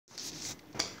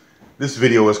This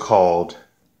video is called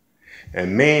 "A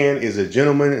Man is a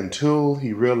Gentleman Until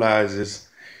He Realizes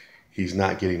He's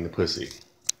Not Getting the Pussy."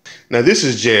 Now, this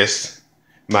is just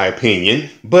my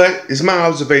opinion, but it's my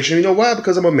observation. You know why?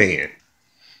 Because I'm a man.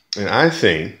 And I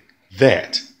think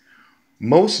that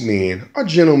most men are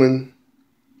gentlemen,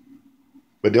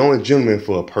 but they're only gentlemen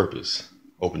for a purpose.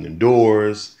 Opening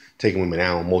doors, taking women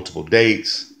out on multiple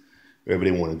dates, wherever they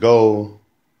want to go,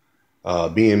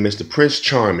 being Mr. Prince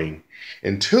Charming,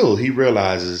 until he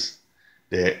realizes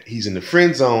that he's in the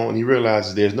friend zone and he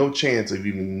realizes there's no chance of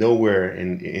even nowhere,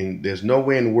 and there's no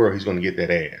way in the world he's going to get that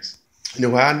ass. You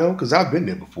know how I know? Because I've been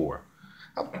there before.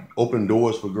 I've opened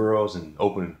doors for girls and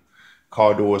opened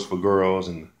car doors for girls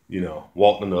and,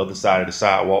 walked on the other side of the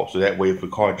sidewalk so that way if a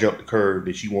car jumped the curb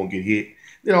that she won't get hit.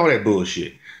 Did all that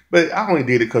bullshit. But I only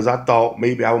did it because I thought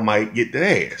maybe I might get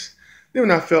the ass. Then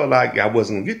when I felt like I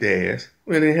wasn't going to get the ass,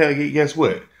 well, then hell, guess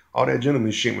what? All that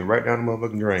gentleman shit went right down the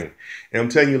motherfucking drain. And I'm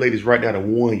telling you ladies right now to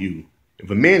warn you, if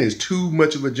a man is too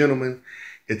much of a gentleman,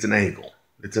 it's an angle.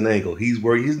 It's an angle. He's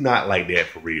not like that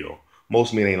for real.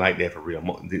 Most men ain't like that for real.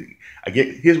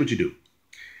 Here's what you do.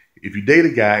 If you date a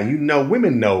guy and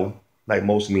women know, like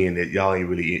most men, that y'all ain't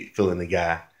really feeling the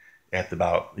guy after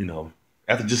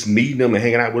just meeting him and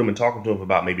hanging out with him and talking to him for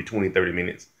about maybe 20, 30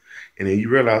 minutes. And then you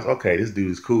realize, okay, this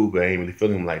dude is cool, but I ain't really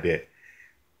feeling him like that.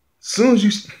 Soon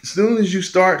as you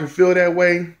start to feel that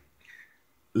way,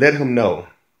 let him know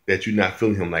that you're not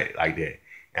feeling him like that.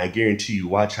 And I guarantee you,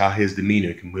 watch how his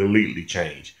demeanor can completely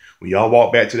change. When y'all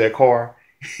walk back to that car,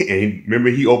 and remember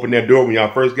he opened that door when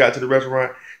y'all first got to the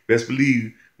restaurant, best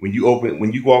believe when you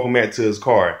walk him back to his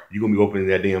car, you're going to be opening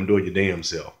that damn door your damn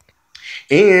self.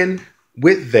 And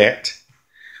with that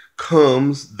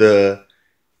comes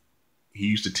he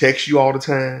used to text you all the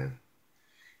time.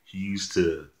 He used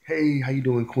to, hey, how you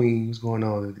doing, queen? What's going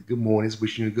on? Good morning. It's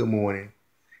wishing you a good morning.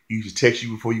 He used to text you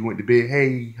before you went to bed.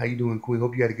 Hey, how you doing, queen?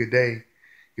 Hope you had a good day.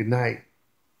 Good night.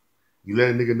 You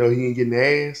let a nigga know he ain't getting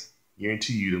the ass,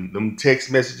 guarantee you them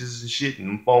text messages and shit and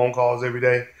them phone calls every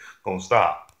day gonna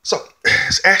stop. So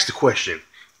let's ask the question,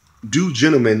 do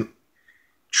gentlemen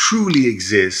truly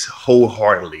exist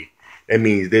wholeheartedly? That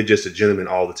means they're just a gentleman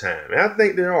all the time. And I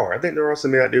think there are. I think there are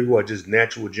some men out there who are just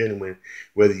natural gentlemen,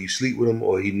 whether you sleep with him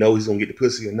or he knows he's going to get the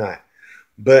pussy or not.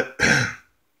 But I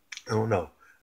don't know.